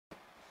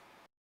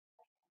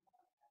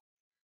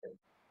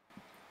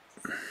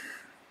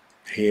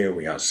Here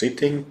we are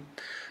sitting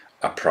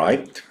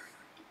upright.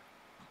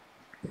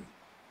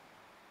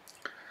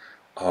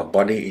 Our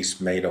body is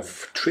made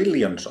of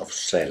trillions of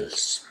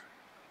cells.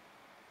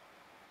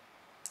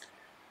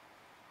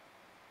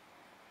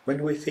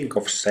 When we think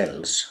of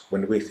cells,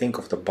 when we think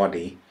of the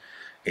body,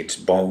 it's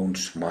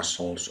bones,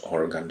 muscles,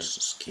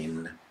 organs,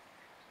 skin,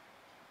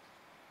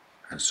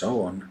 and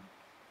so on.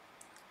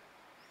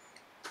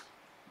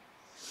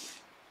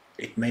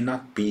 It may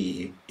not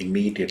be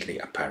immediately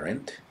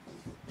apparent,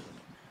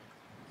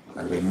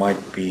 and we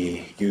might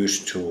be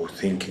used to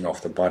thinking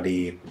of the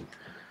body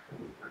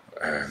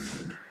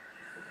and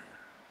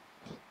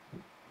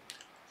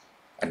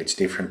its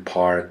different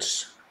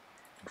parts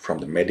from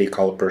the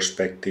medical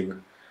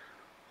perspective,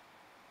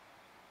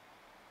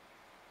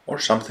 or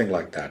something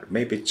like that.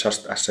 Maybe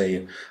just as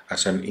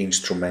an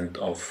instrument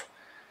of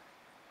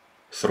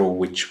through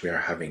which we are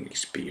having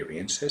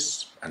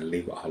experiences and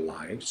live our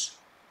lives.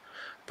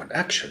 But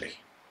actually,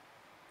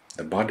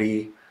 the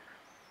body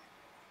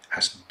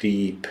has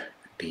deep,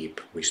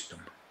 deep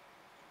wisdom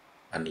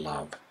and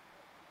love.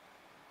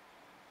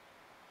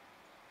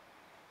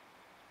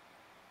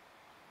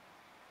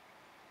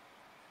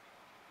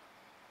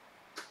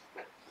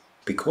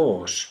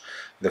 Because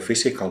the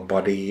physical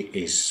body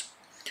is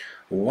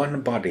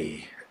one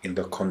body in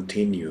the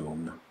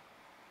continuum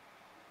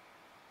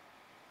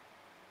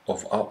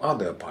of our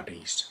other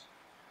bodies,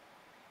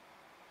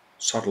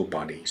 subtle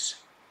bodies,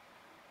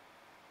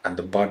 and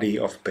the body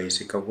of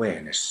basic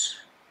awareness.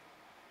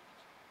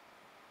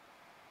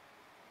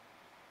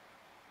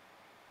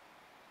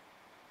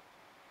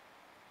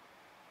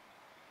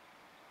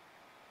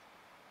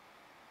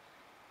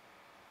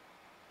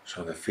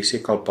 So the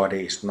physical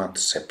body is not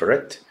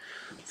separate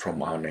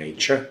from our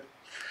nature,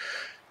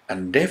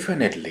 and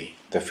definitely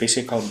the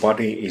physical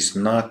body is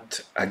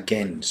not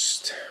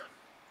against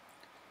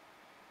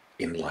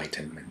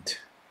enlightenment.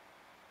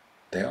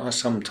 There are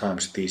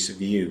sometimes these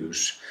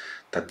views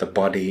that the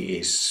body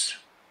is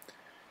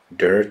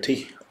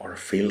dirty or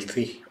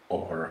filthy,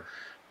 or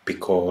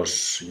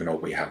because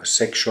we have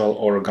sexual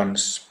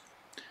organs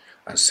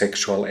and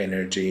sexual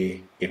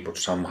energy, it would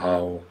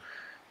somehow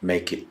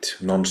make it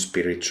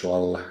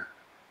non-spiritual,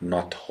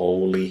 not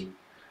holy,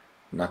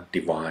 not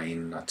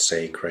divine, not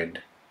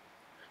sacred.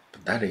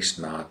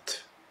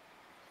 But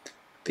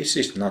this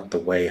is not the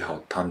way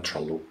how Tantra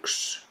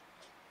looks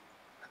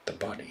at the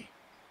body.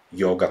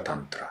 Yoga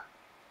Tantra.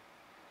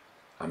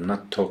 I'm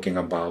not talking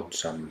about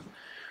some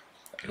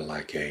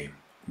like a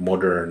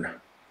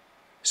modern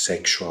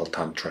sexual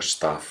Tantra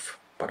stuff,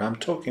 but I'm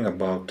talking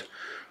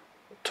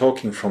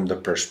from the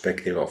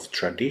perspective of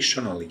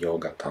traditional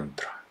Yoga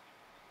Tantra,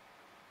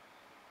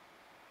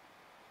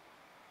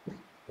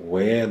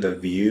 where the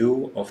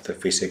view of the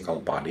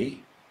physical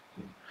body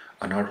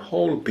and our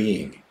whole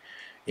being,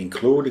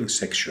 including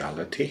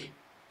sexuality,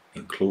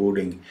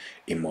 including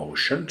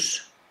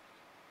emotions,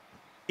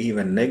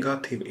 even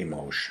negative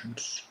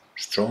emotions,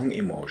 strong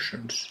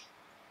emotions,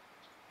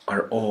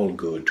 are all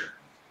good.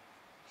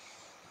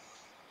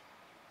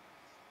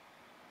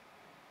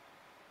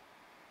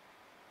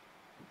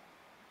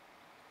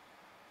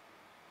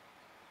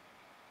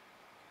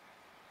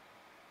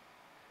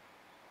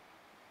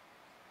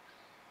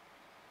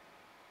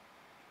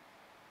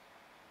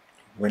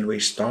 When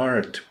we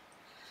start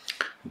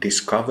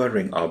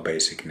discovering our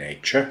basic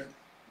nature,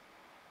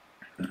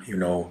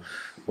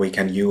 we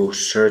can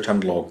use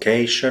certain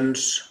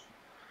locations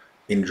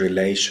in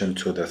relation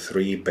to the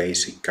three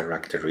basic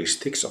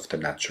characteristics of the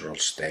natural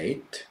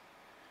state: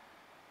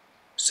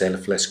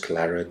 selfless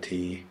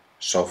clarity,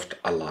 soft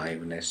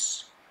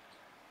aliveness,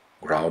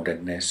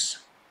 groundedness,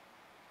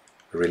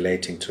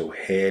 relating to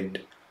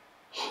head,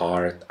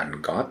 heart,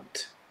 and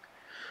gut.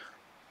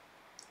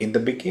 In the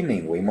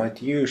beginning, we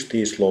might use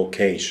these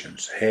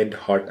locations, head,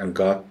 heart, and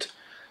gut,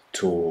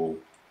 to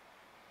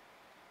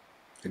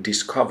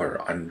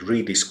discover and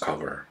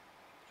rediscover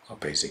our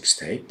basic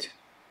state.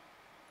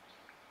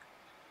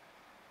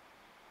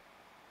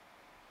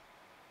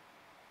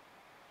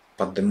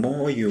 But the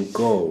more you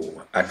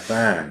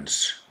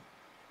advance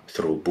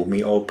through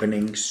Bhumi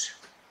openings,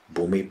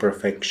 Bhumi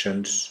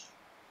perfections,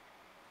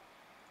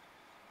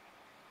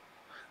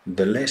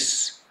 the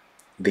less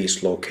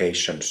these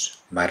locations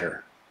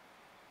matter.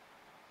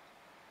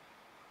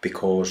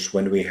 Because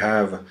when we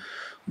have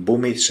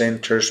Bhumi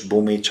centers,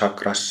 Bhumi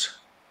chakras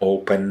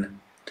open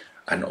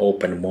and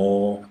open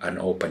more and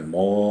open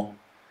more,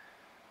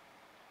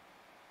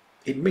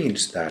 it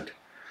means that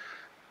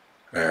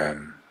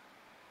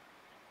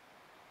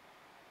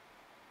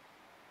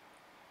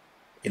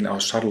in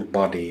our subtle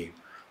body,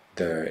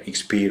 the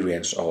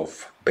experience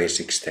of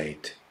basic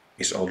state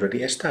is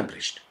already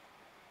established.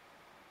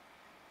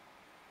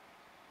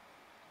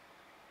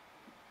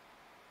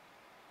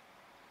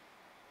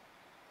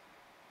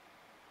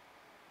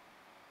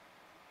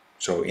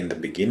 So in the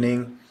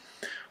beginning,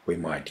 we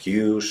might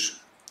use,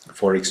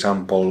 for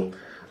example,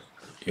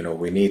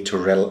 we need to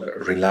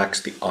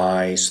relax the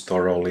eyes,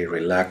 thoroughly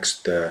relax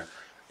the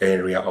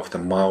area of the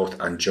mouth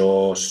and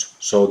jaws,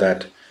 so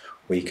that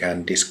we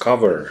can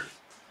discover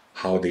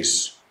how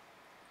this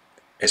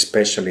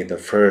especially the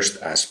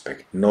first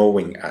aspect,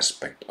 knowing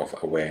aspect of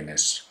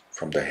awareness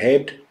from the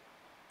head,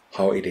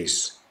 how it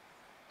is,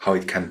 how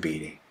it can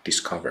be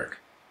discovered.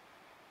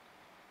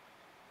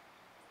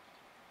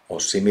 Or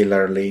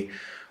similarly,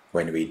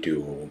 when we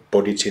do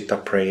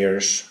bodhicitta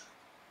prayers,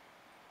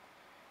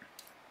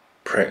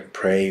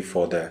 pray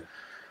for the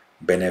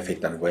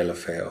benefit and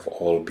welfare of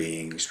all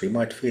beings, we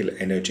might feel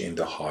energy in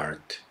the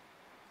heart,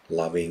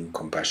 loving,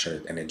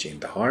 compassionate energy in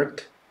the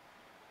heart.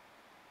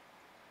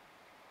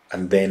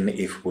 And then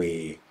if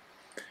we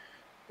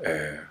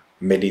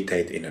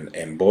meditate in an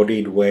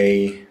embodied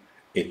way,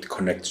 it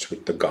connects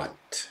with the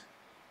gut.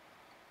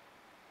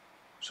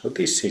 So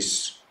this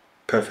is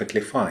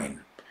perfectly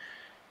fine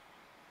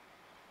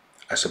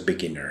as a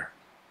beginner.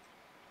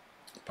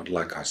 But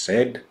like I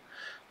said,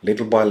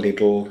 little by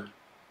little,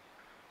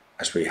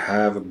 as we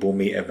have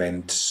Bhumi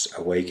events,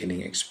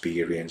 awakening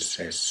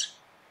experiences,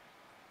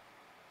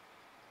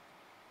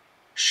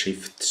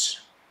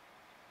 shifts,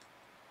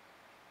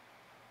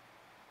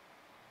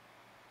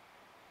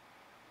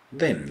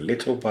 then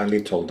little by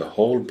little the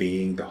whole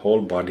being, the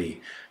whole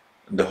body,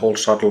 the whole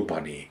subtle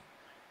body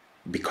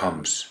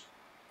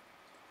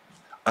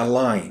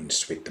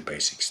aligns with the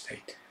basic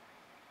state.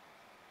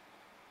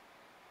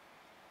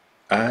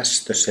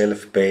 As the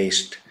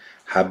self-based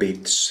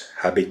habits,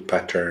 habit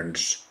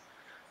patterns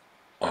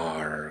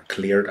are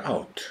cleared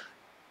out,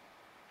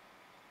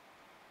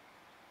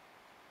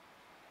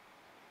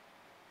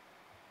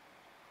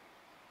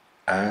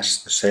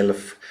 as the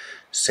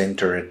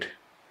self-centered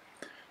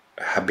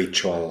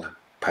habitual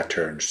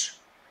patterns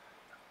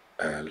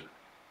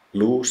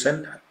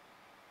loosen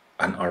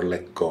and are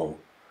let go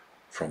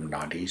from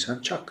nadis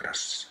and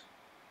chakras.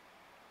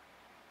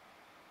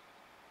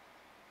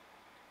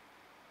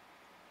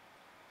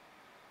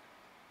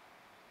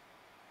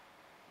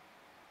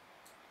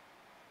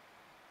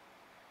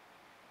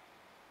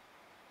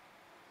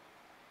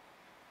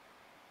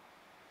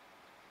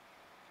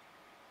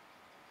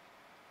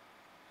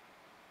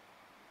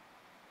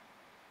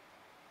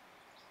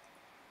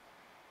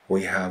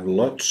 We have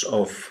lots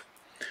of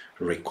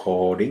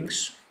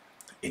recordings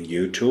in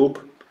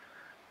YouTube,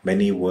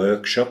 many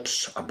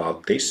workshops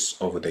about this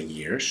over the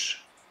years.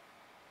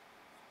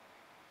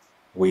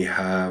 We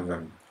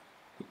have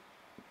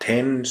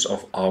tens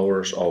of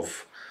hours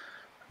of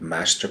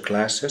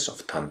masterclasses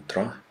of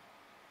Tantra,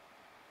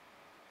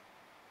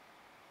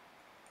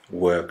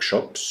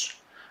 workshops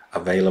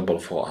available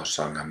for our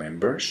Sangha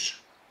members.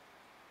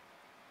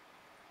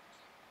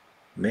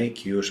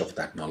 Make use of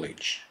that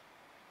knowledge.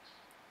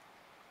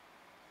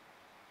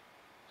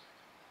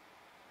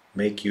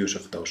 Make use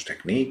of those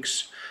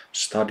techniques,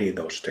 study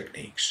those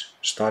techniques,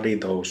 study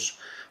those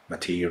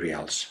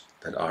materials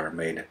that are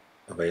made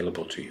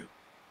available to you.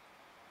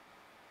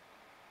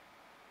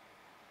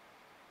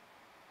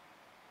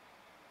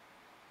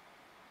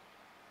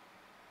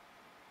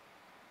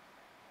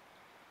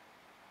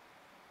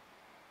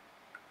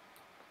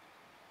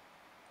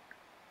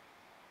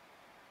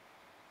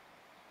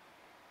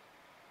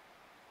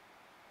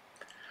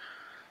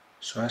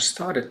 So I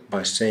started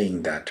by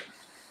saying that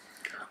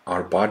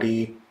our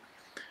body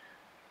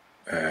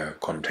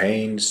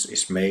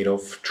is made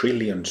of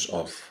trillions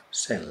of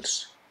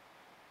cells.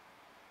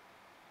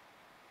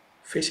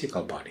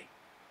 Physical body.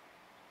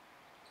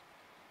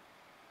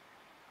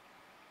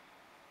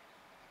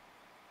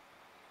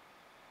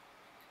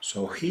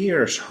 So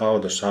here's how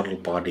the subtle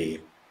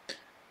body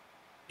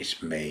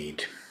is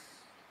made.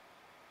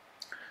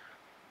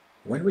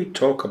 When we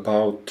talk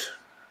about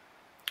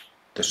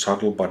the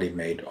subtle body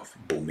made of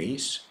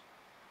bhumis,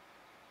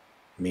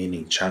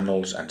 meaning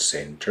channels and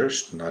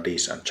centers,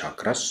 nadis and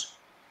chakras,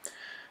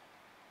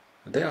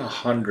 there are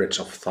hundreds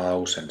of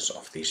thousands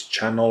of these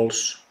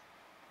channels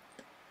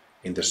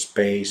in the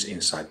space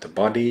inside the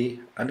body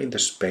and in the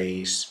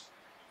space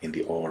in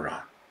the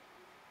aura.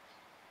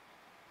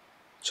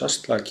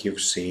 Just like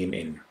you've seen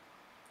in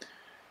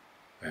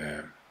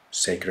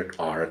sacred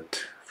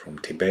art from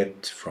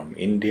Tibet, from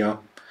India,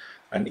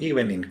 and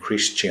even in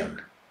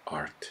Christian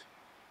art.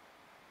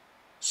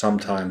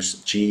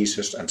 Sometimes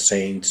Jesus and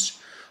saints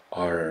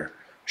are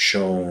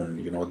shown,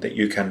 that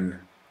you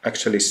can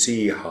actually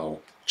see how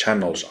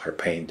channels are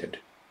painted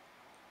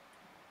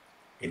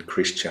in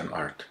Christian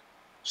art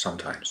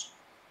sometimes.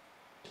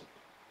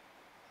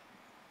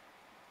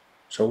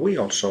 So we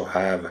also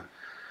have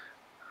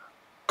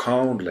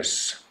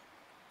countless,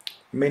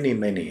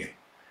 many,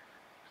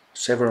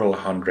 several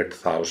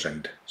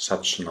 100,000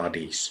 such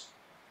nadis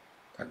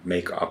that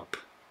makes up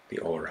the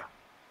aura.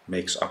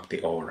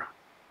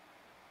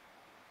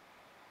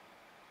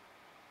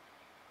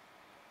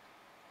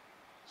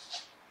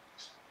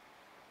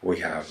 We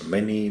have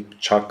many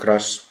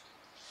chakras,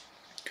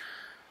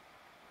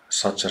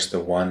 such as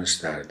the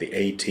ones that the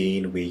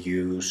 18 we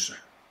use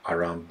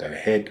around the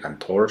head and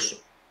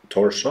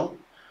torso.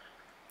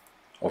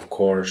 Of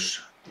course,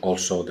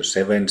 also the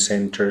 7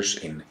 centers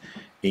in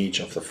each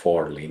of the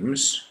 4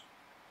 limbs.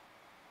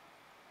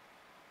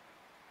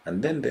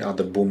 And then there are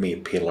the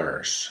Bhumi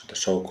pillars, the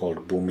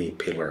so-called Bhumi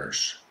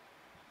pillars.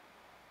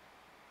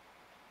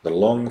 The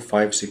long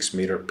 5-6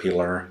 meter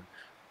pillar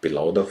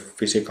below the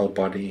physical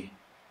body,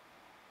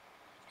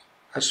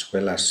 as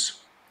well as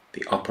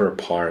the upper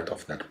part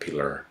of that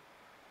pillar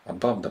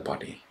above the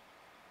body.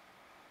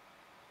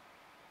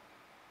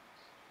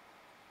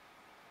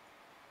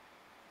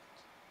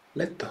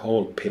 Let the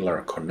whole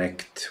pillar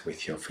connect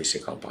with your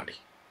physical body.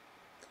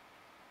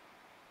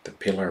 The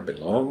pillar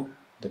below,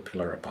 the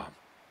pillar above.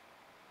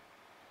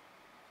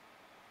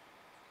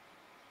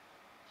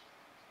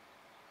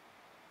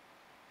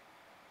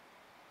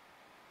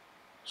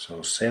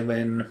 So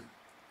 7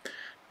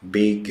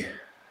 big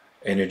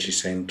energy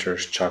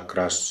centers,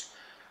 chakras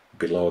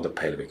below the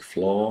pelvic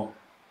floor,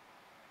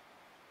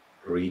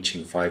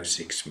 reaching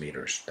 5-6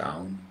 meters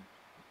down.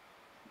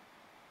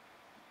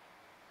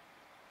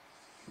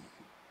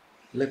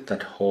 Let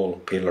that whole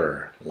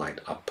pillar light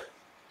up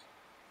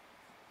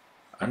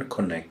and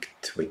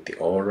connect with the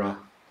aura,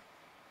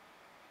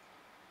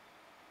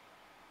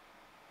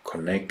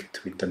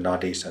 connect with the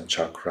nadis and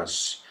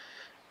chakras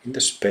in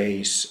the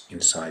space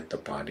inside the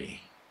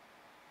body.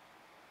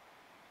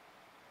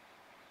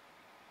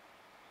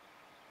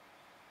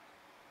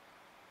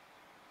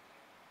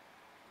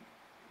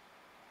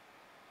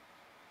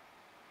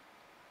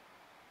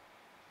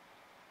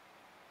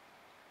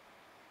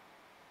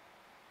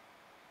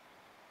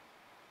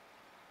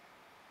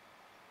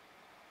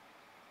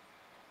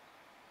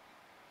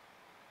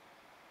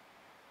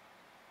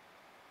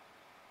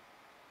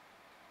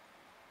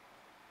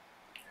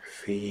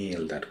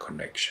 Feel that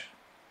connection.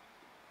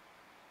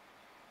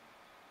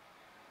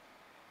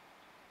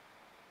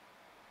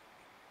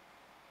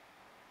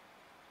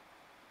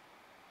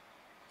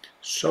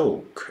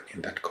 Soak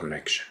in that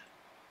connection.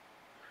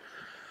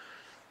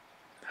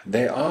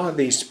 There are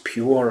these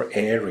pure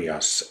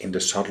areas in the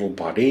subtle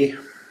body,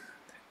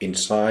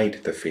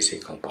 inside the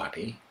physical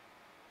body.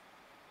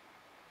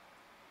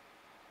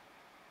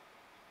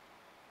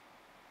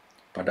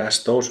 But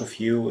as those of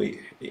you,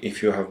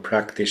 if you have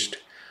practiced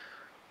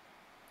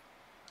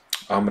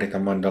Amrita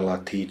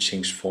Mandala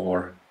teachings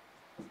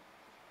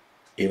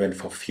even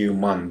for a few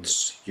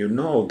months, you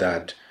know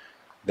that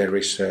there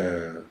is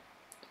a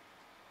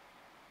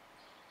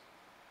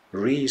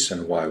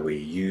reason why we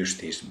use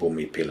these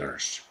Bhumi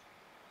pillars.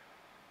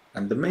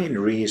 And the main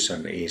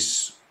reason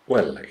is,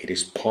 well, it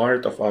is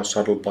part of our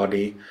subtle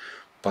body,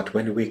 but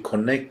when we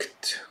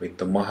connect with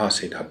the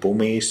Mahasiddha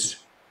Bhumis,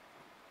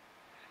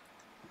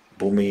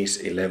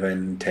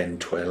 11, 10,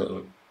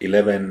 12,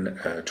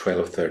 11,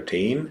 12,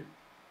 13,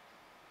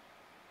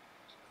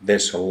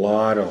 there's a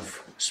lot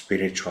of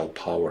spiritual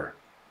power.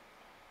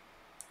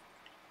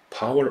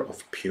 Power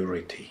of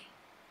purity,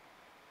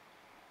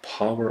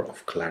 power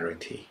of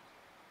clarity,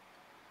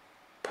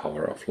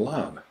 power of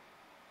love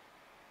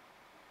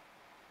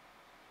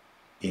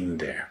in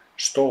there,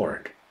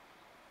 stored,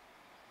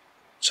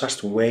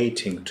 just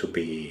waiting to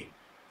be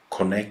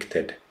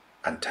connected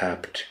and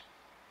tapped,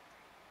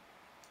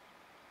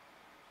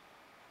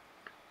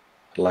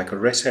 like a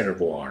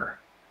reservoir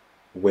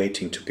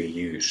waiting to be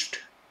used.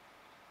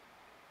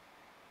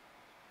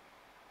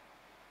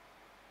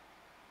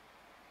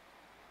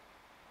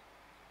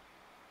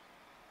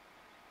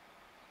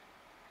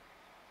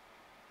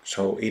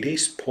 So it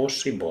is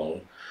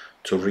possible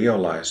to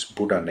realize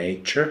Buddha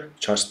nature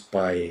just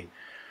by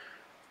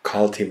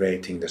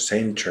cultivating the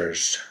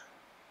centers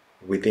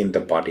within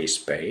the body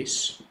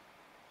space.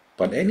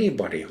 But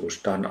anybody who's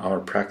done our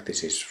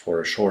practices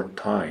for a short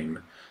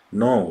time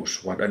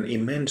knows what an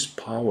immense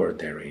power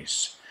there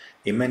is,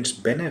 immense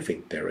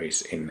benefit there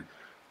is in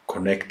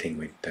connecting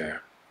with the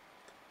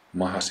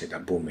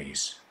Mahasiddha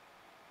Bhumis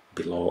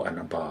below and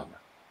above.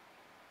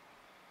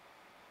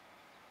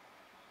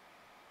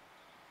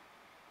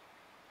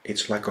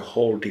 It's like a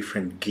whole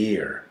different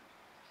gear.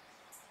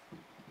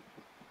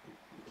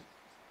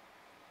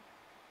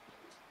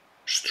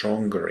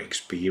 Stronger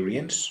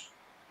experience.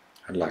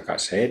 And like I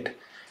said,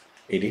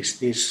 it is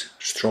this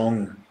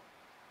strong,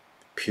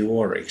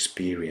 pure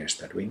experience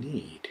that we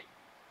need.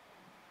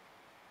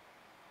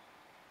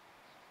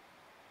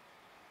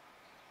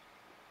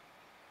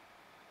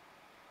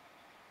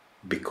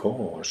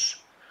 Because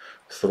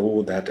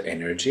through that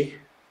energy,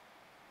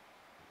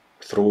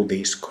 through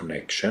these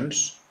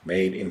connections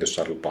made in the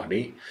subtle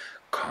body,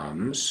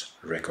 comes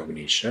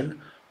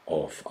recognition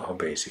of our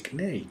basic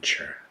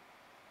nature.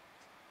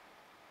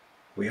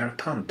 We are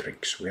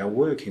tantrics, we are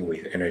working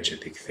with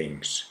energetic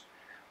things,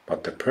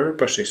 but the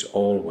purpose is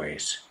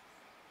always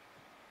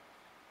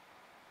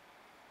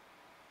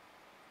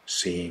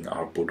seeing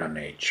our Buddha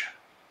nature,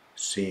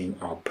 seeing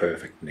our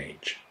perfect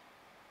nature,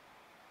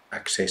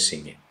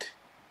 accessing it,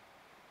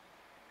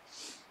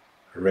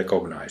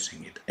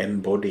 recognizing it,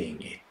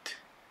 embodying it.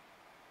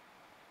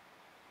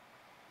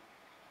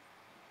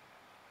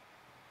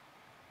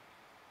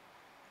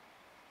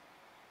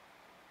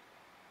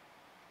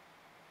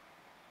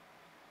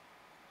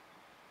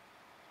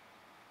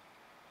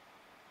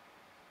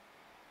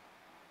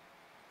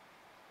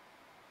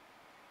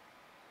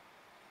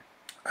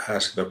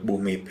 As the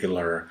Bhumi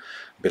pillar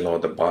below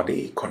the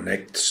body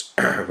connects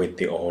with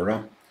the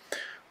aura,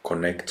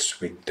 connects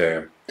with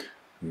the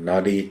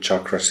Nadi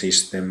chakra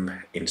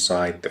system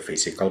inside the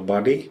physical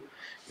body,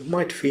 You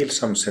might feel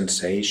some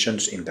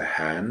sensations in the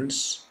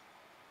hands,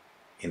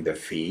 in the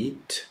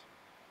feet,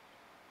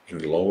 in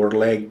lower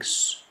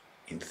legs,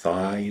 in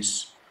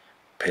thighs,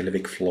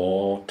 pelvic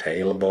floor,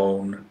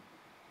 tailbone.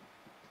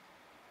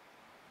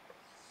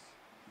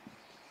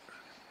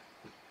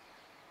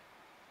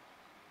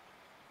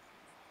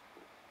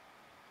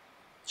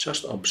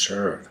 Just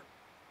observe,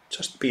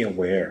 just be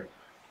aware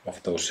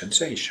of those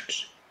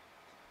sensations.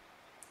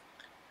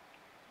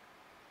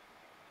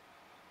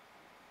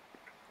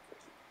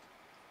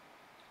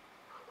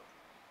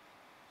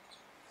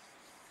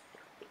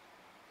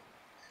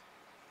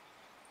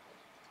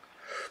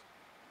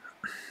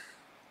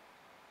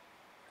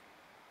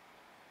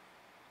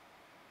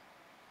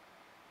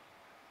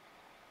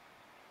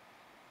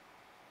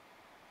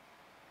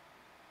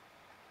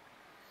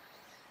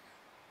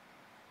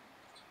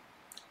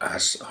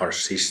 As our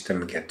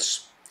system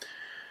gets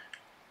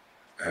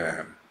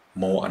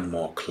more and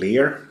more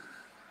clear,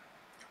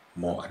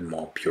 more and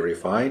more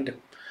purified,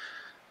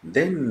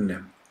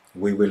 then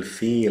we will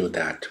feel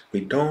that we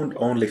don't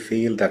only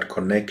feel that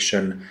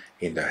connection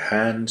in the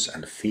hands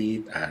and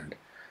feet and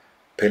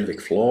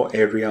pelvic floor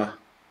area,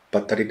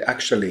 but that it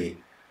actually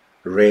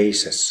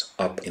raises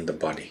up in the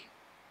body,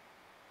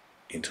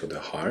 into the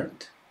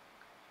heart,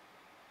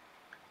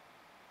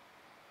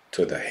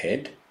 to the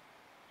head,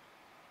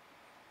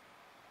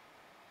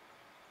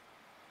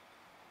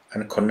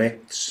 and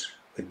connects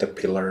with the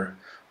pillar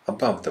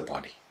above the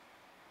body.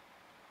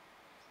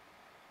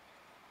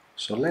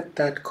 So let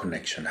that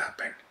connection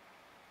happen.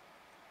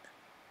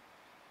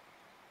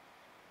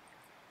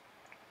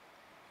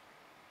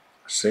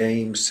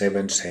 Same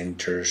 7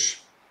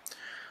 centers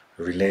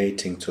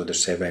relating to the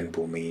 7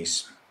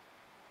 Bhumis.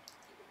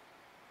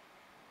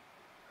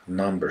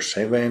 Number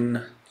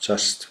 7,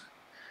 just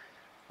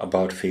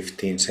about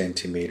 15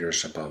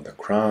 centimeters above the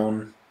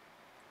crown.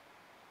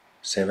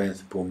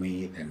 7th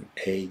Bhumi, then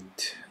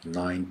 8,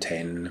 9,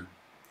 10,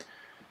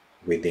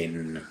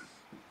 within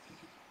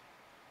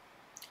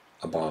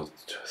about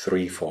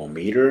 3-4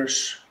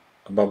 meters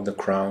above the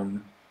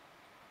crown.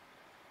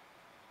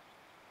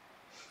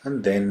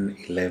 And then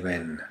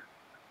 11,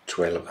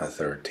 12 and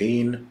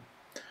 13,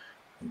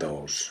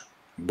 those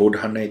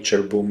Buddha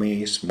nature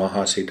Bhumis,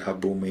 Mahasiddha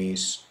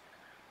Bhumis,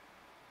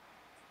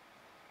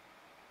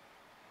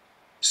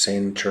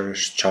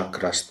 centers,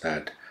 chakras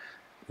that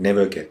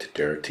never get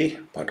dirty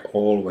but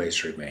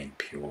always remain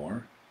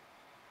pure,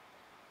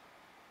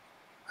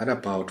 at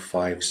about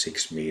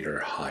 5-6 meter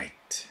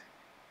height.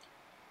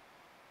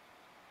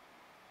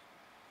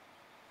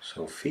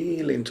 So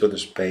feel into the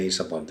space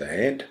above the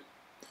head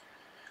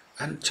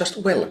and just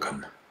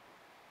welcome,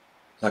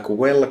 like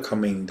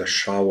welcoming the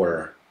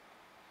shower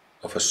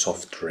of a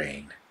soft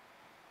rain.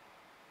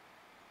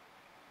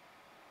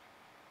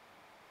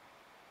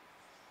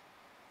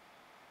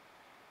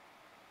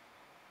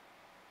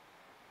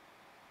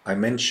 I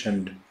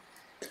mentioned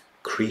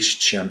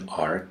Christian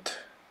art,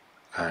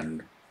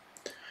 and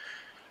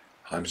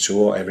I'm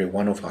sure every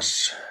one of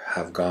us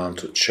have gone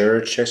to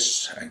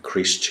churches and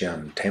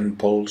Christian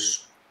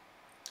temples,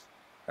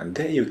 and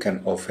there you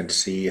can often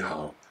see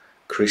how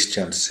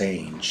Christian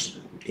saints,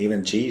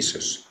 even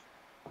Jesus,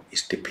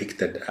 is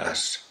depicted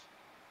as,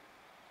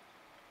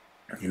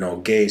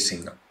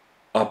 gazing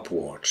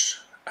upwards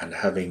and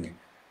having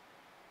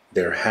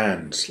their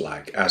hands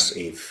like as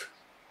if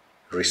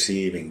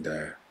receiving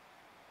the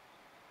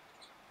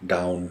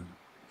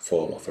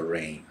downfall of a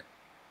rain.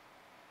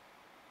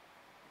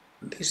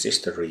 This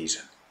is the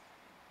reason.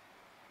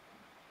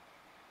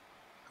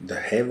 The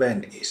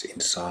heaven is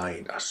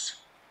inside us.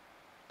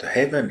 The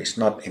heaven is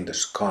not in the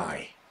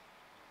sky.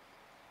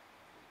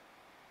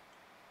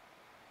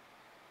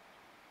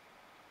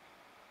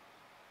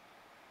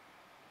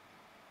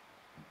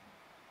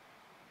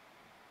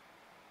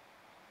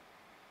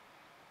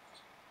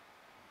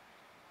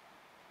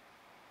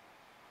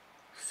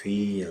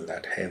 Feel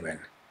that heaven.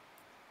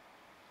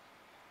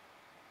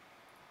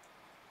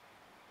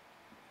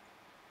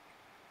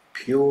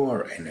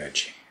 Pure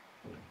energy.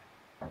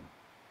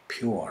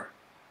 Pure.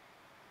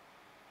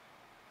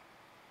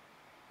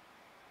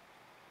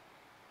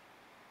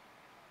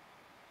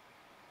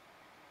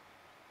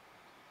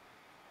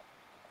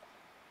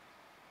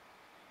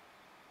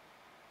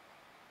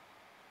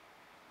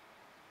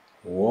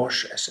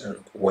 Wash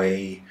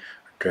away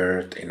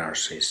dirt in our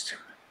system.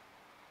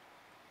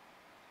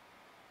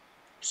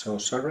 So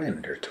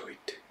surrender to it.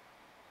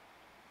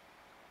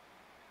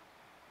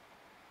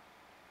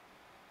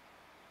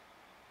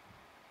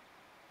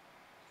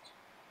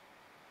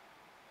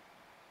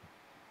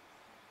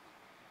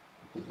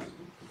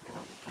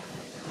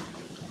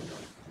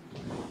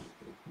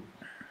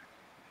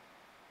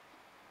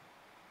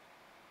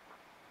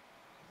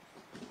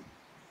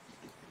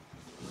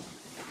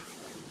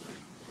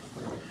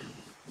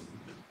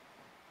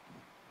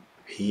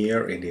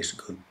 Here it is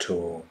good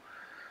to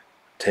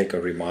take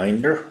a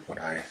reminder what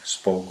I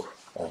spoke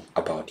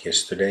about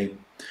yesterday,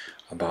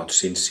 about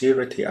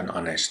sincerity and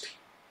honesty,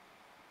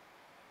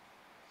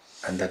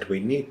 and that we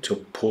need to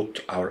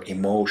put our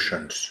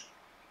emotions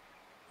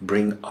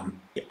bring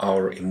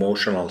our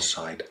emotional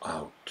side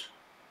out.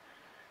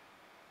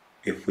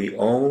 If we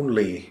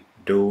only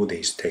do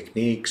these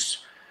techniques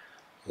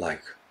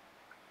like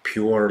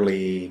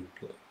purely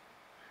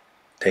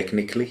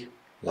technically,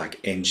 like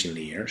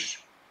engineers,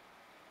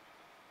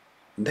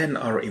 then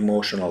our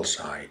emotional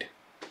side,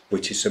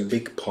 which is a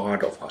big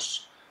part of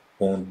us,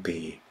 won't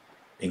be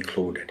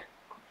included.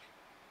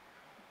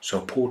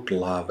 So put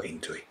love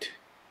into it.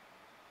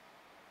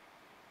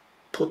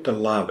 Put the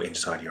love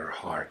inside your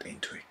heart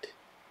into it.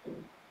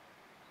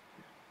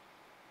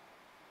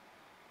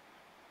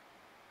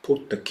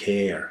 Put the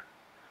care,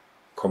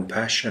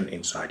 compassion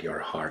inside your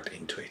heart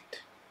into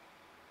it.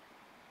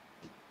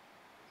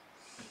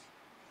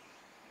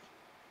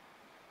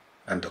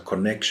 And the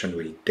connection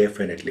will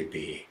definitely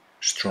be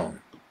strong.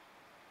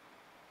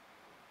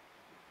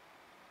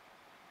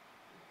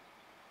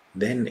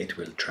 Then it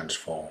will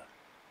transform.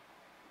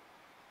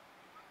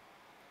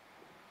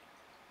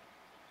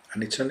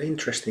 And it's an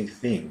interesting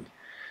thing,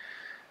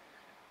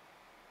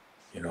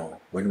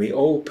 when we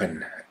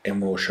open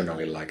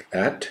emotionally like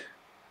that,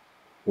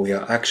 we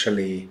are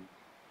actually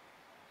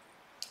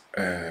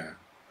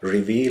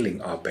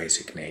revealing our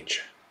basic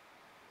nature.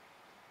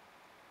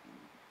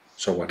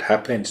 So what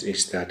happens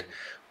is that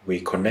we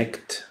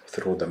connect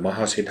through the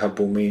Mahasiddha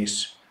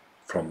Bhumis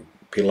from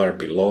pillar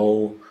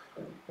below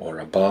or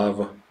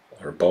above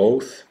or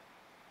both,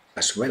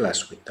 as well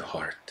as with the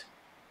heart,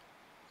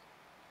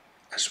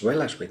 as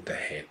well as with the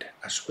head,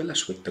 as well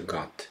as with the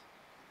gut,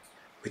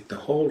 with the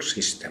whole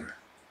system.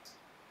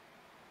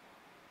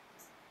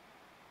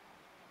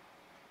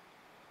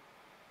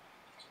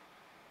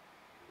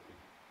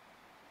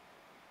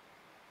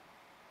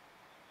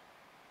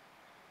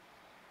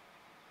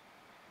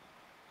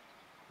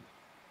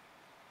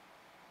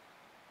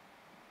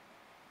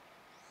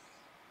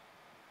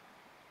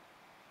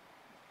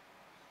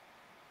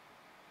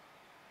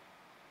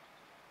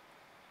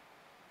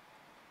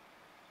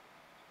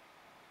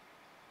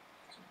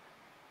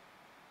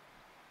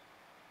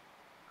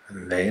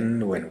 And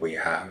then when we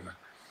have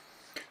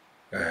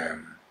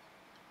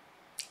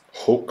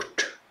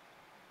hooked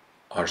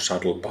our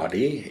subtle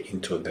body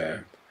into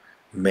the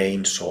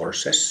main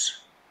sources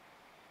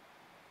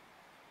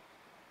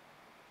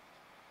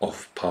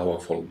of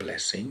powerful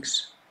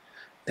blessings,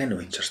 then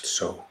we just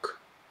soak,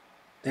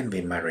 then we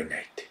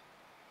marinate.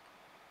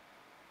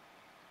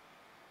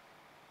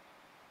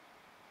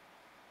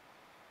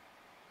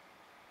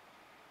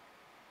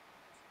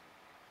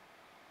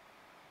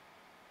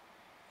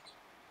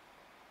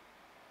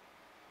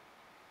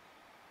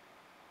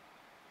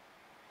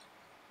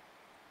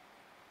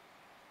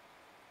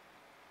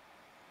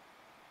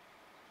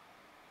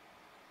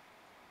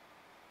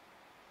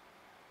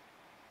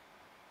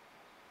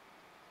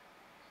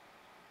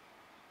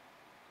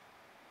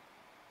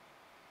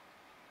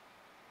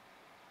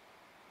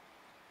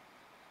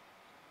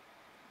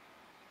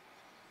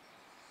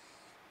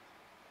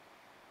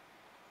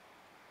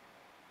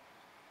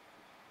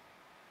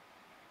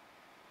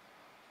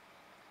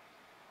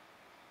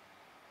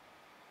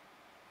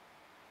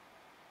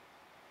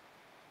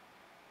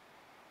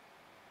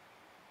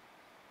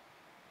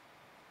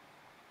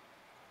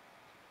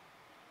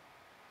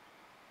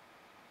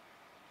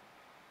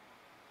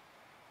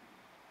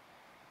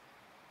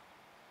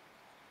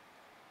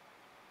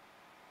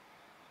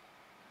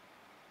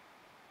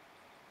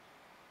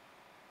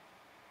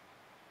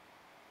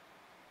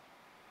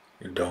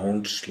 You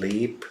don't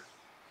sleep,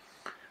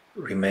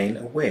 remain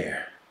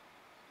aware.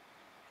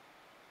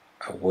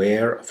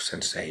 Aware of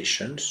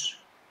sensations,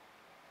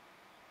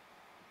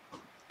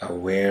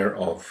 aware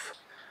of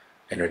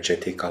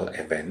energetical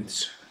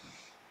events.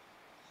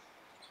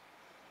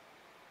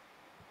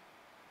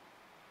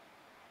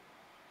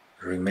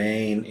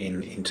 Remain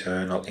in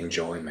internal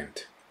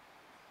enjoyment.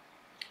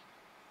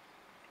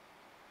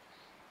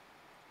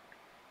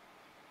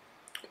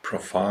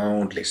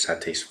 Profoundly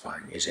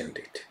satisfying, isn't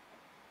it?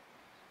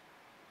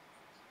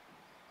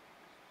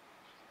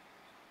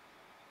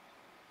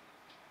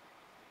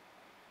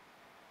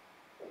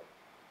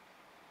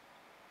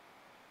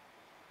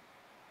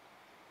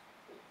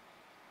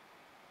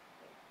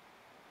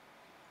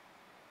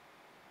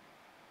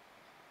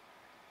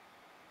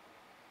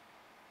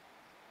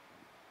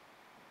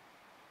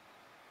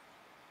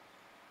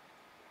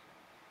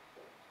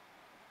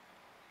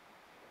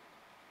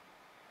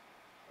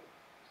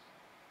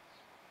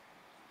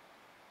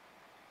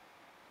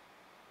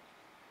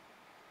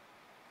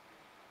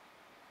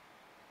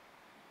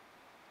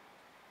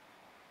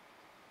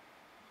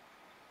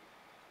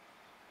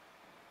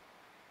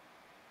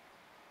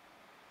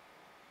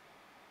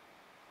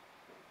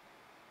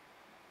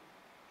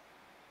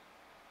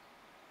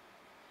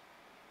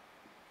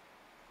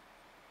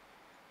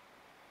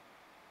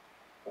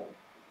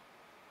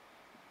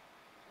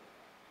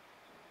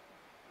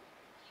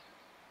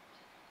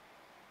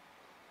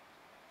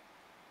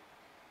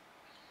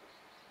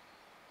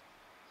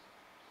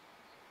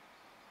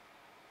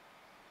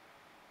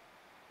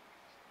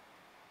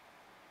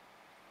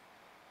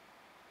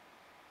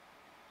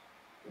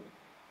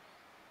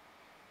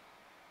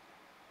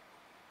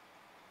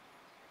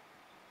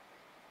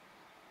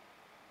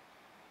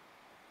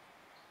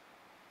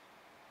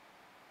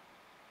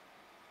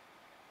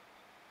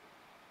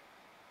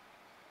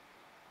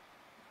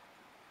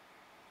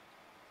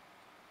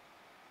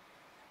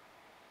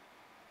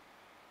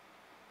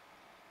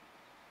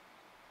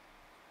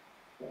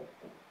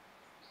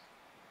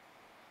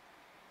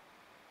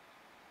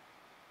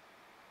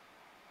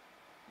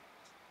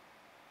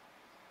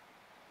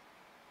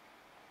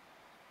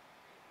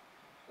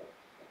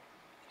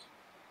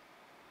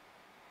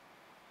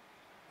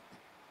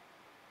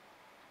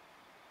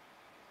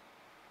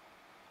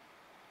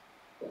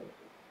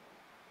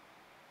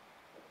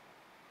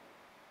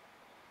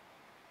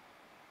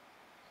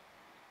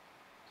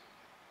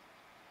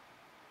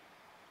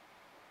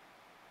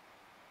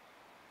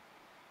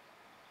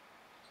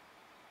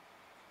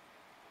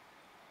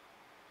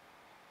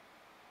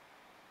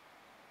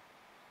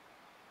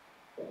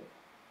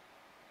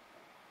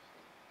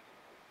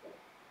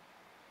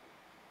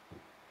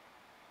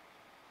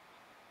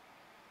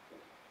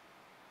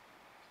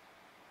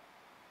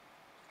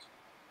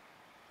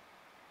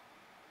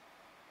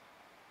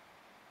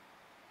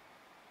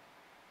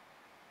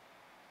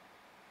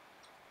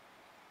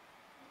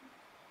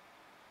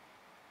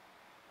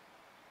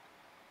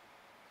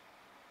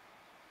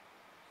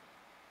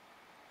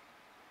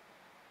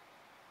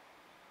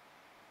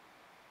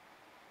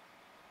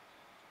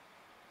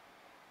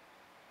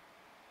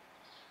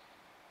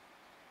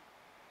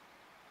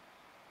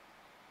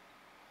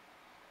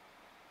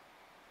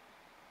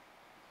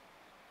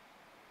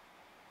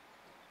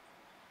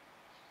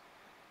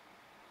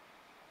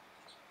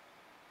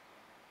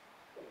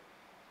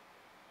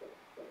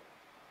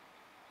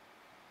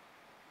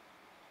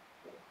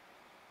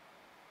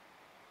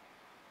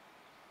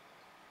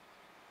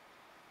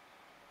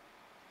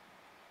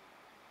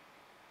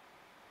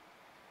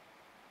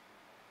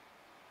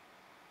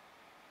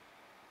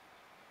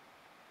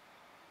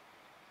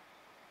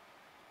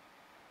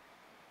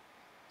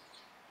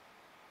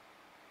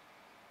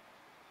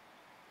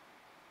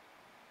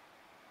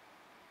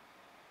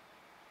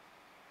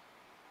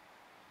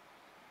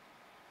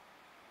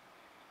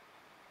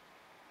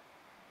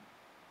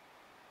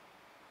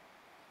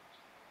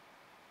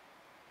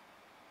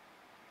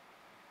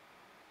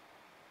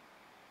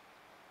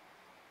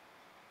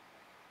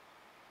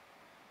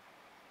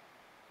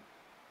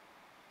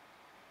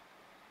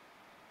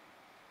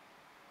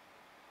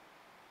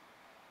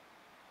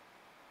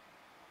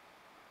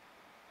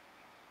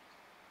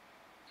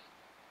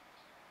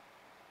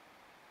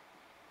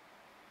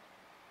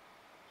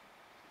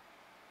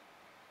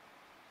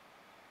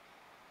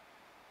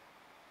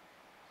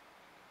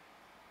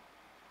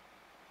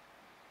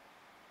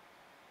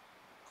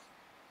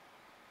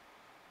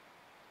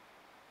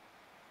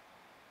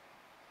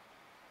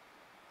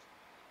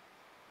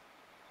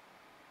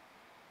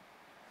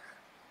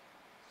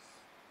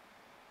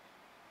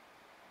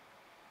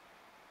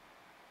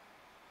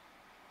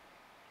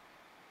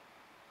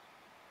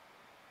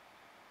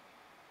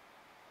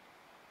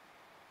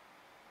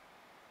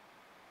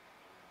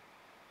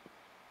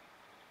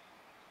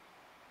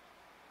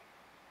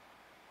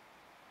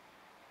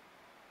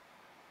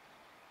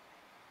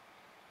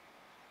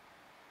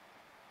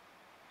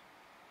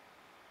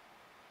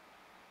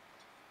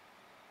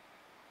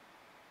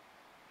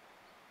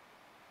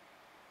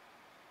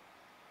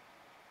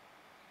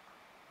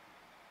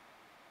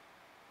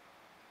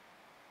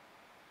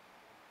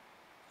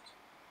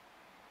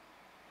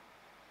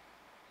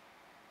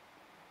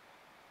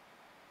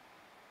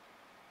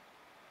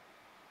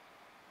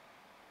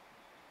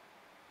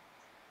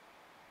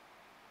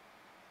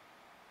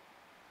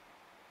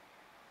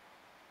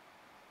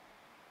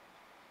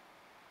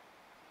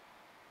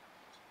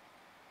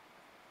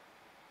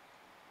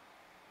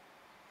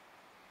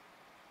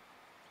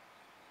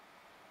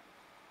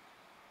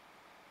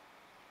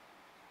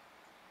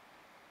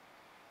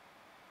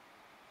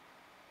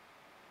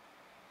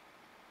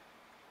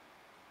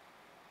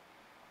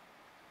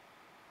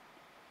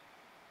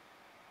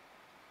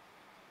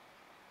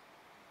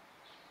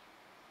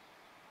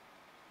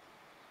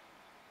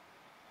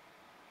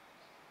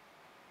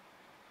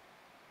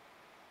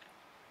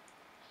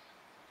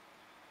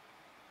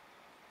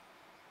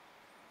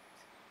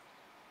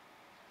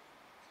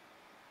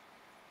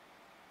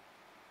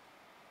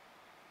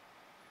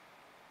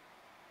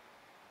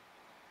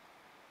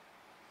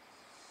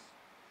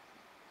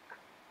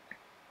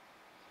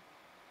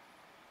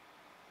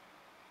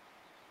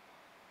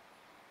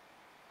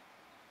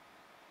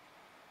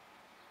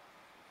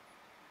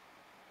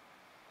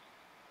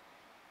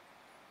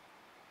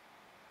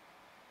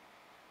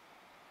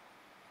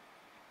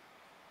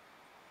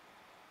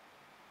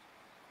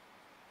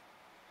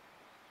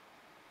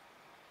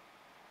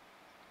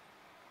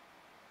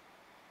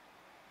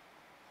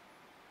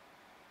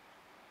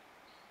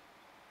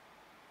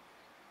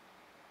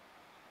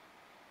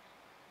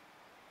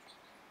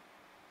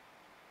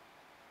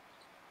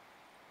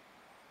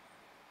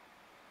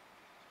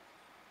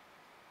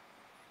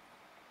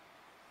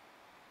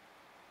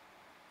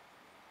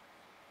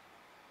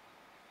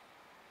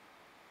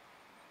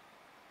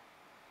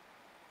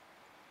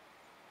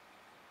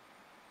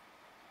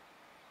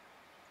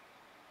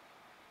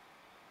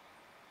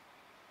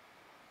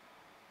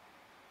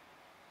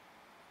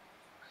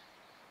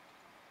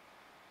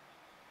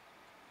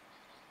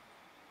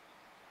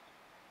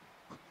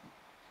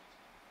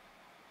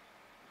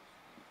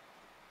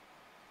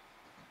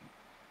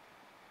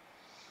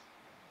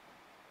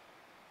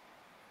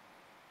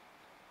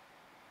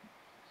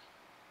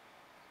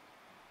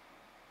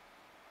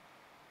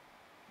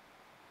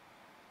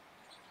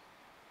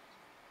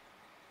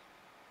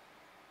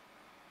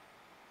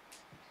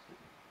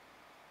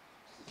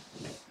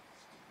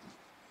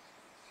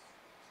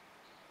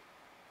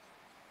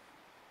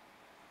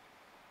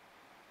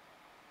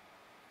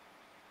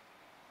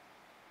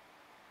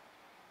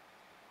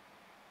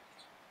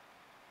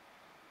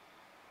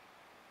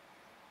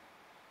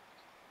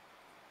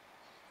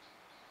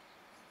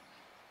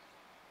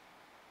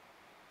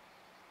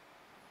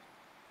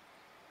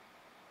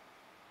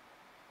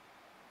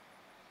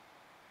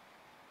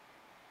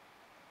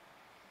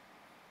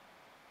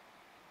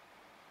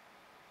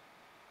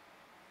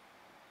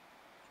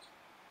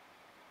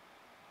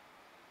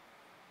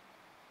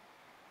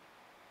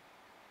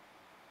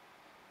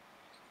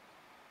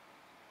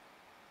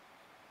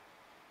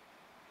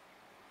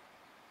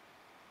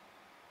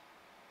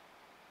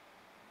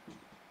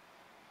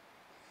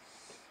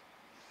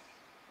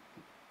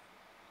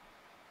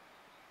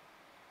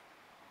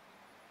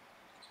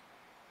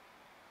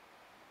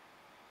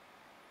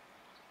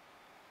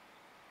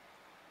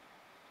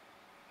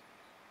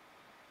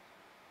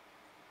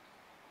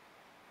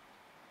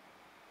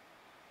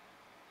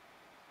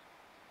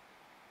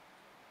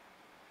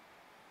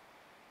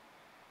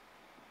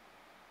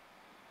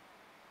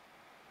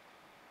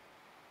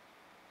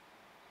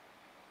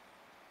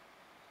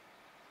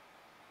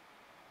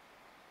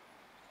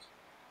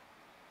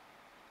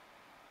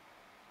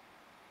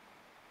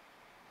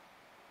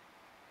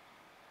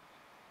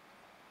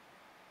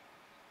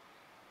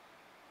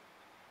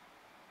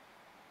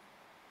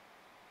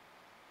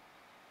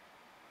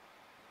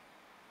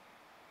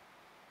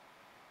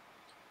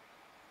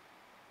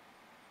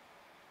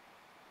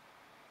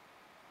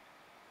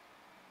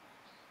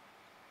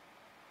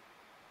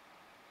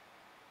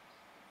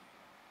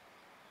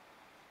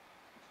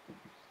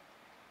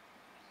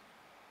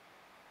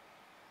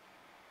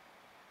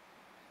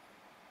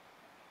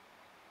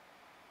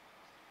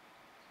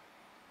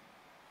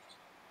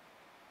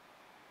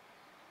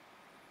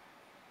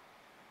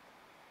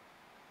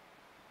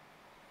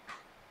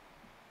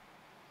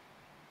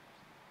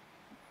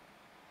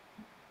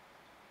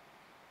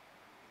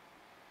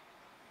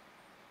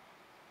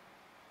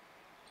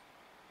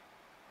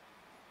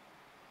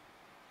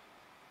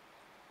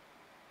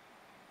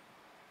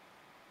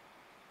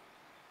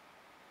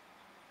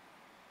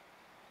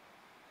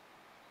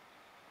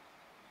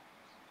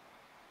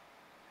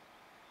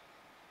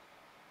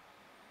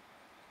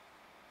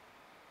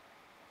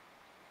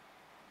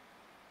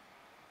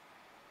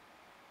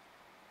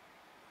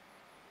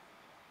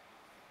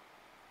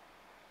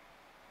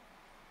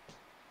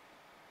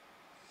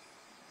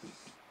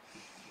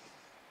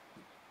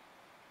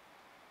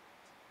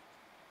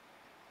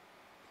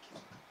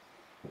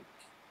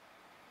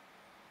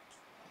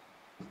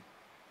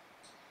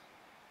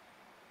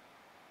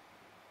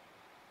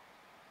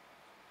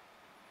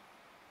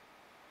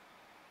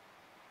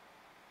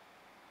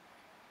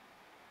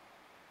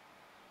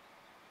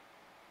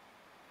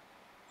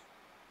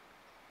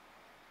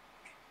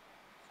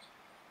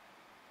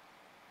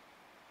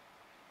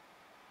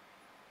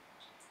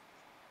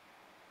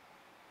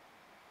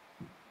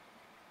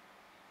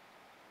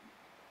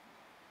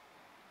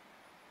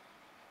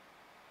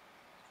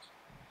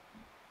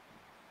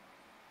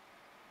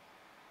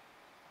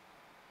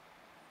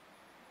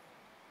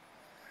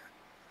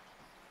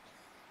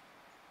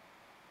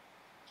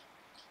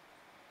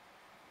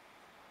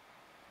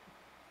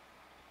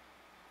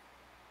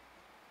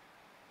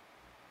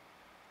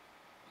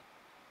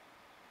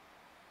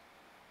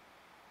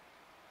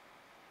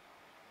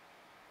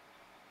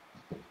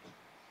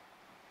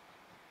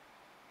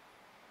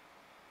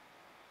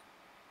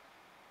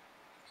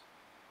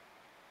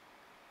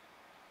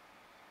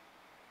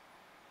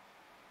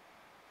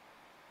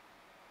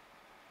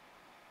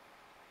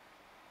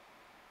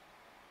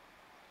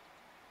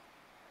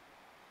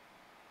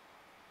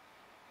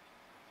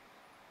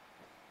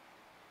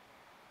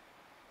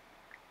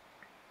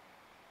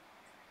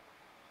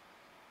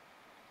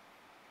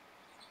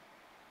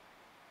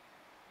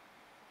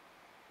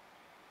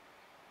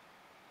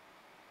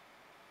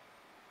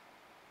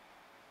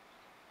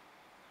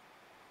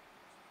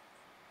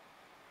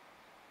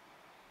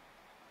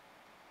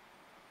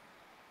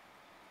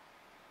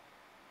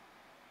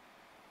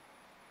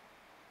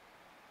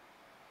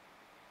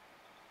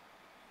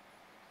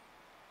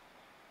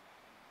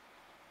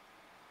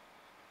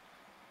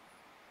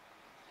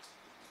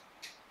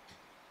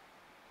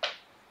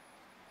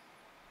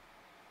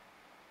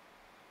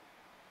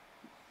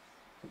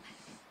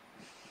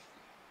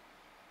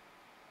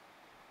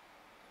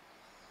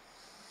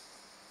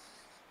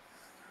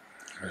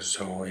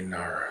 So in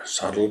our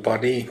subtle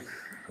body,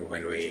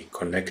 when we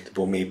connect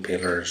Bhumi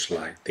pillars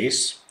like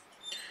this,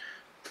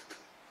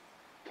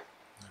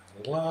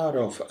 a lot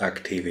of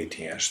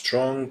activity and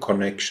strong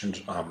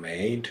connections are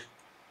made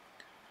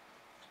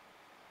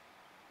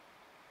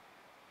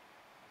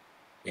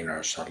in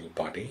our subtle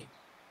body,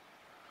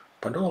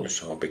 but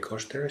also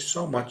because there is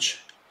so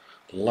much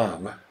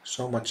love,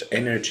 so much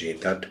energy,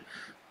 that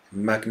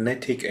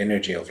magnetic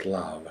energy of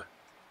love,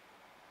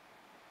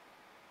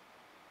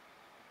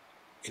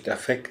 it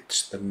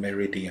affects the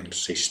meridian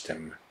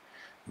system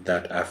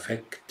that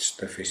affects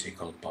the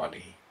physical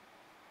body.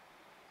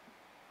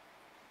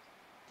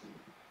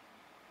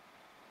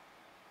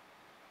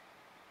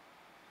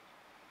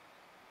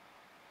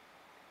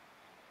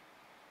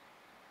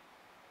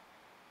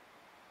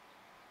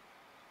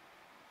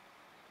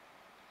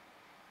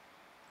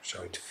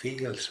 So it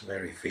feels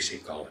very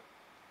physical.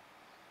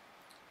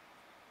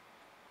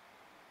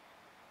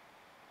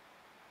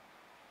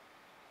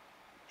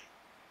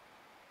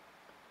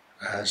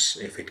 As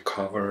if it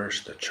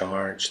covers the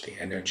charge, the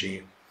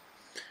energy,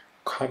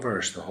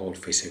 covers the whole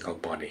physical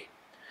body.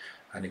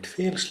 And it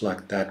feels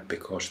like that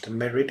because the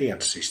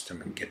meridian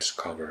system gets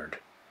covered.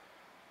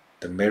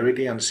 The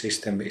meridian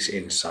system is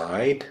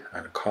inside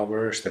and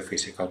covers the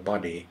physical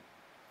body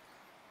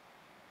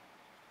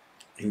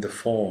in the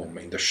form,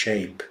 in the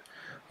shape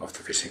of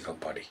the physical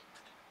body.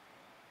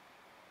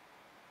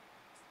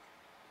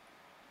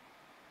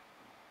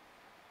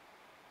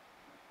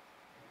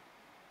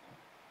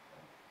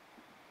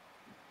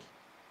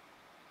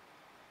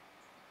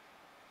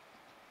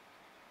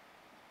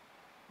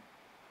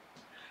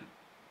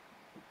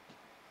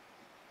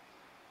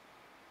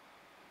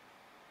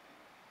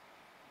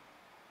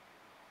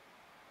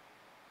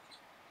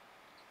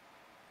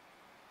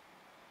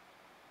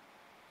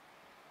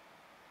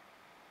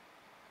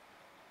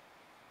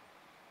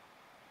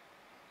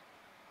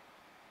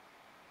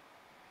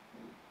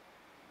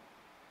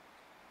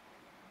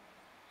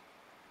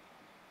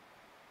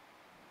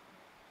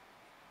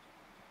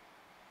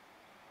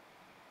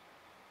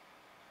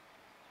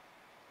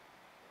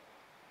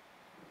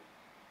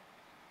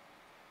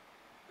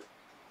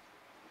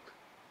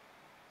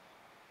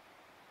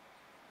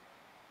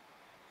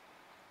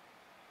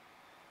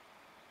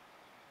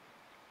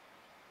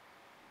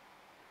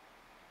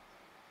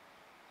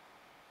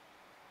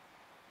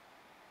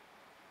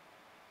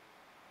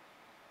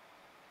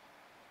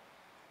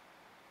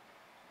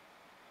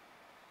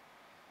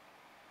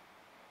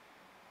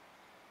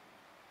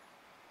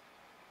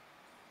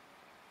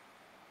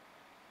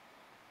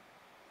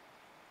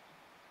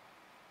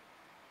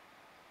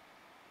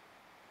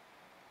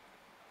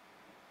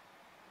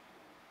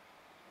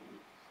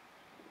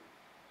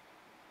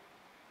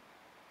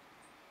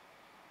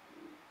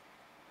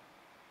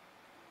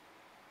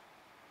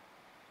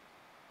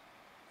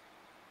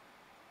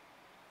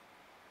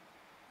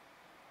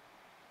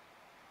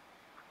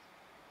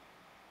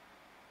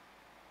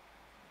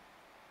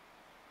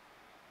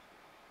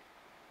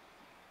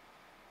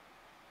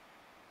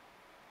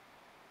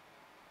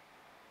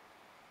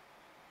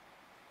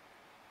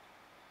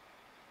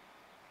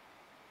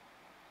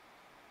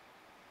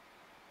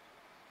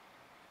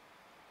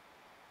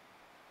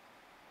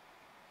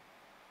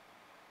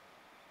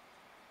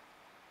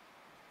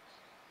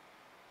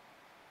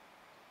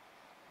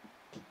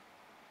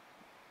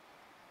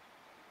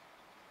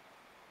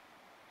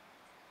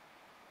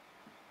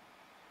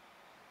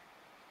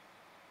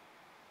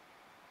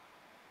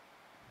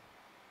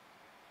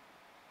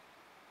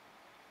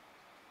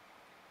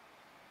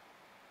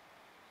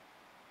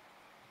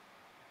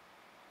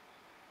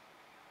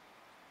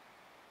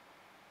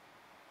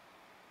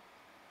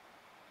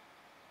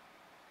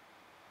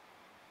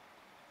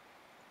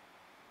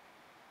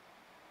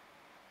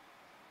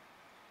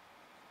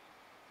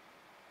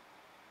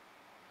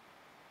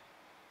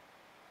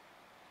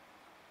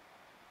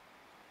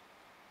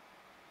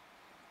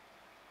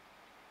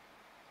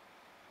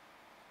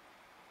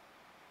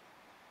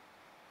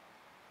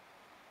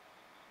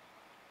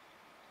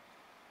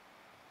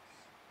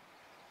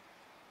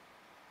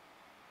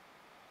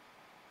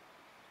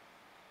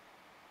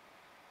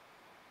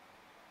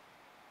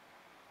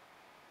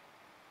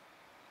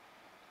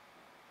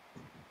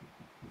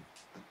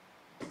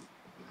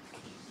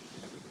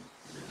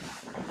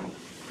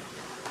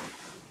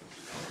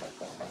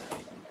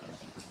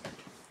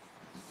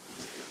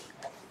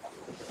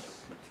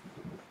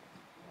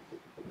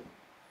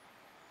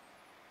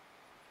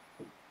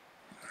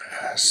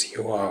 As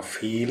you are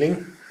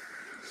feeling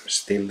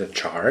still the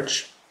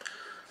charge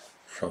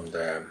from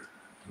the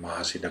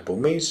Mahasiddha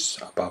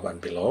Bhumis above and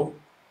below,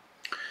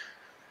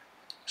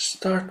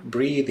 start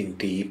breathing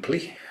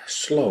deeply,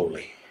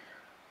 slowly.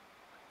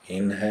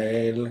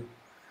 Inhale,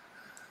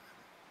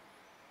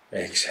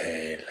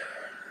 exhale.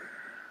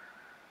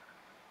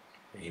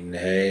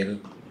 Inhale,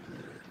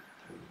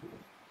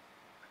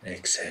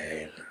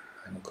 exhale.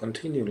 And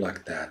continue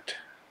like that,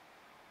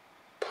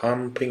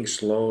 pumping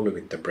slowly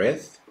with the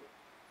breath,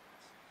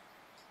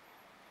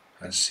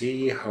 and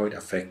see how it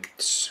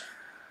affects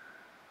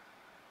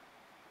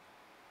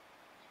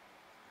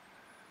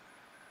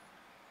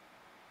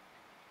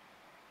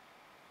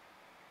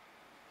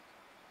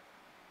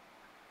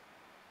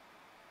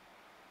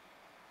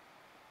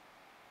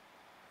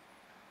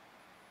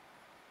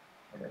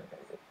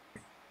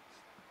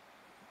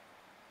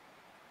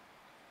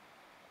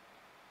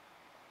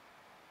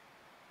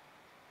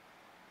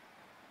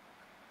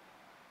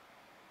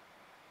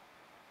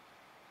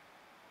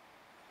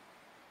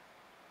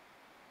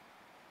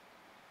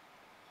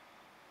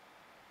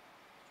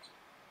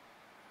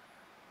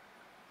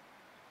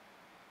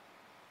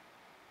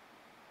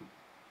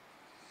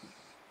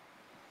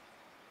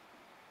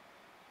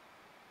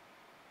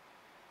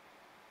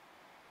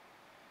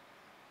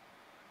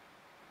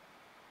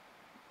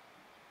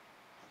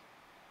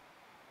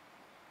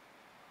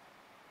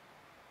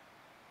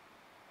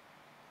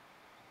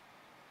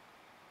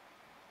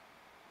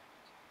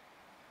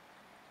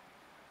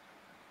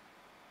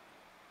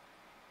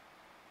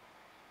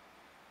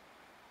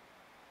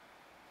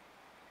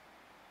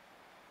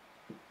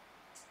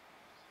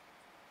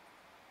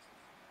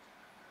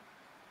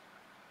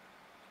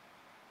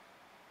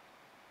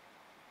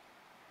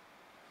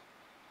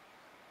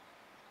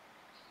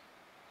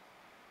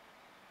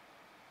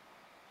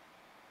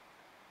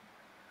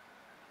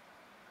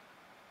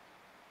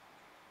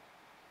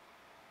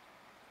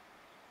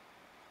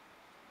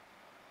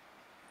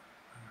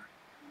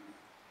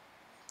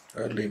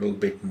A little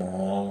bit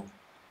more.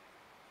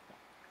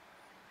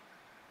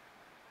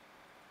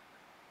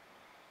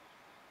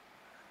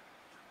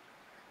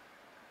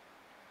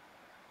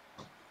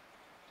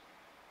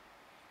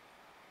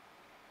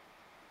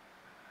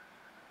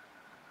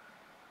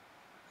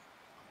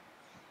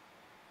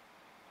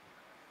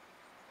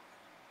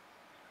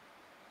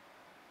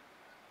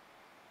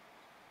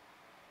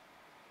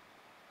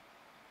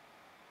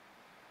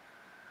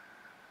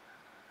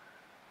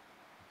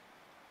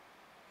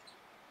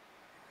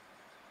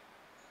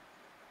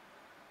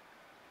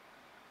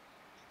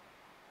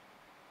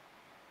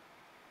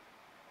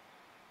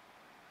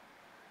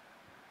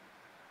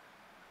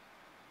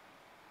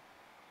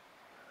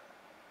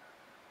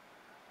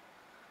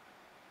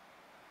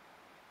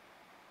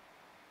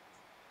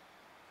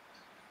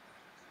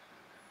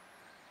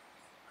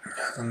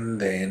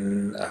 And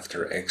then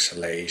after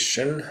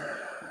exhalation,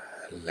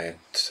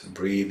 let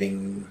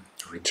breathing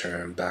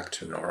return back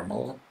to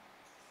normal.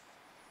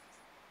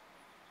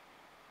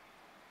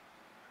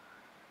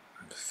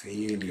 And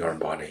feel your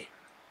body.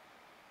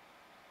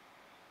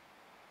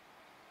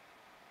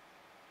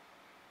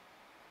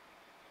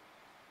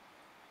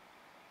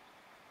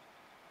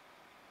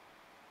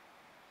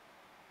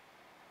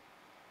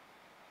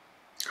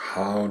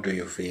 How do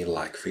you feel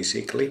like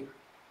physically,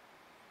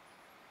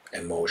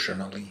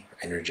 emotionally,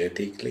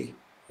 energetically?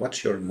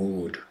 What's your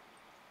mood?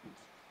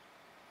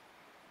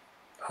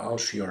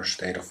 How's your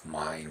state of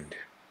mind?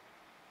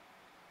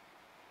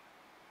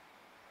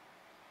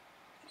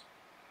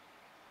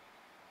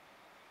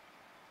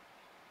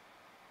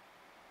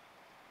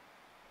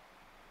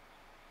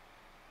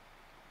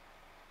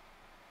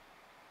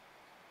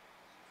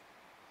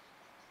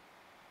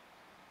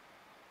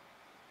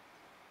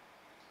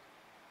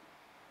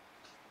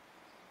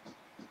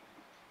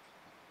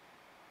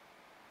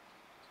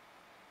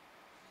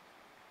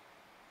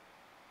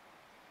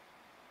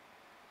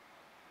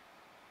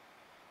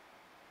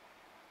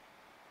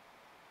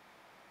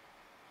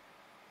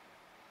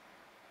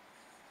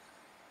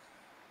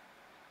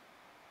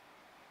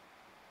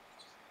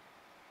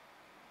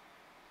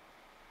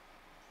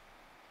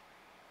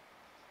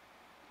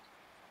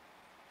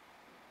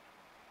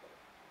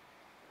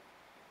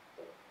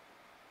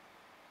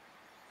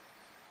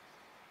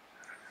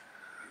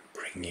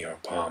 Bring your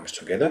palms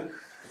together.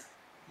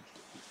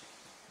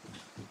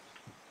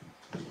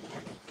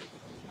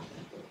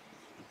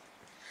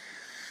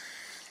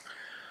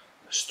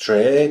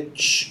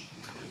 Stretch.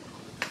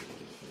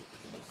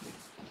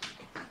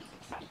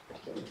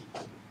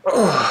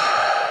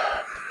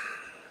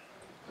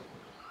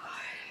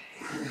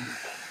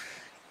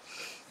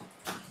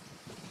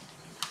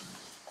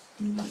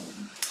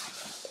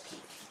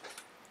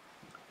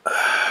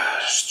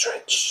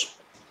 Stretch.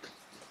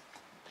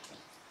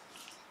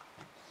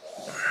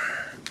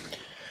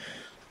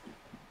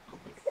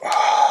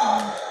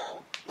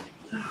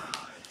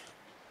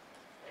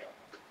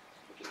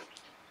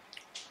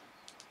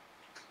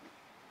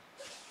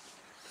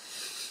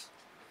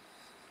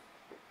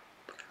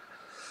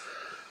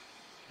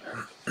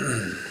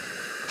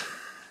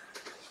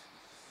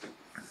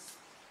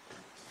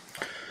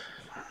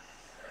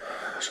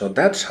 So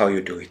that's how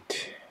you do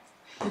it.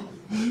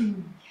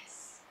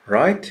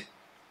 Right?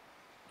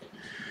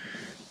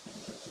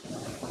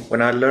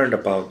 When I learned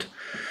about,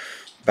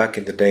 back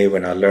in the day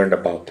when I learned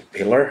about the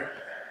pillar,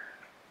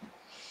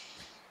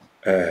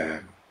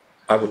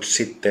 I would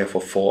sit there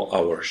for 4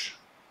 hours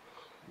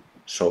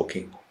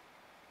soaking.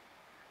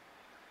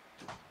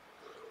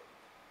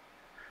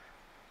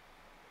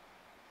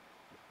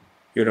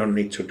 You don't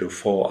need to do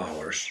 4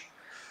 hours,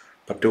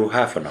 but do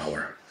half an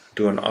hour,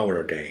 do an hour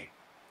a day.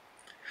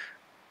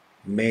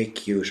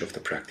 Make use of the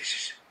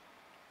practices.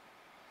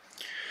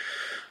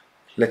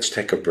 Let's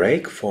take a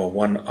break for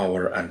 1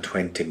 hour and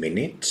 20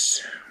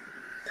 minutes.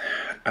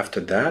 After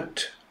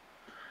that,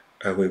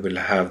 we will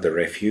have the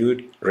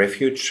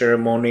refuge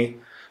ceremony.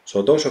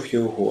 So those of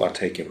you who are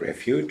taking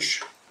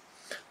refuge,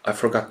 I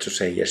forgot to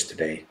say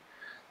yesterday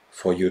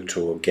for you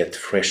to get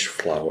fresh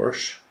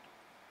flowers.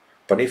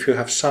 But if you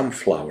have some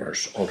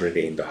flowers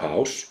already in the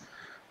house,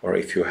 or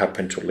if you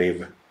happen to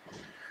live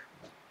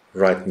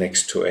right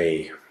next to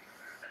a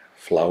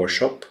flower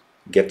shop,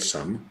 get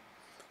some,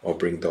 or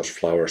bring those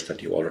flowers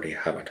that you already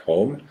have at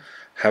home,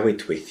 have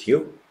it with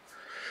you,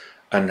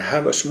 and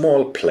have a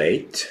small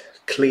plate,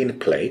 clean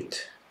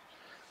plate,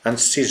 and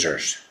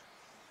scissors,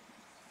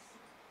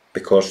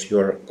 because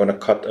you're gonna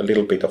cut a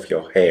little bit of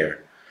your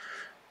hair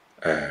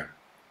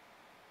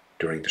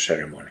during the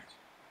ceremony.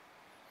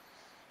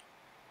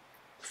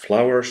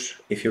 Flowers,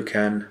 if you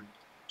can,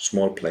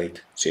 small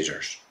plate,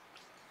 scissors.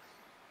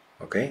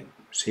 Okay,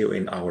 see you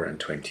in hour and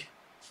 20.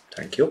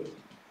 Thank you.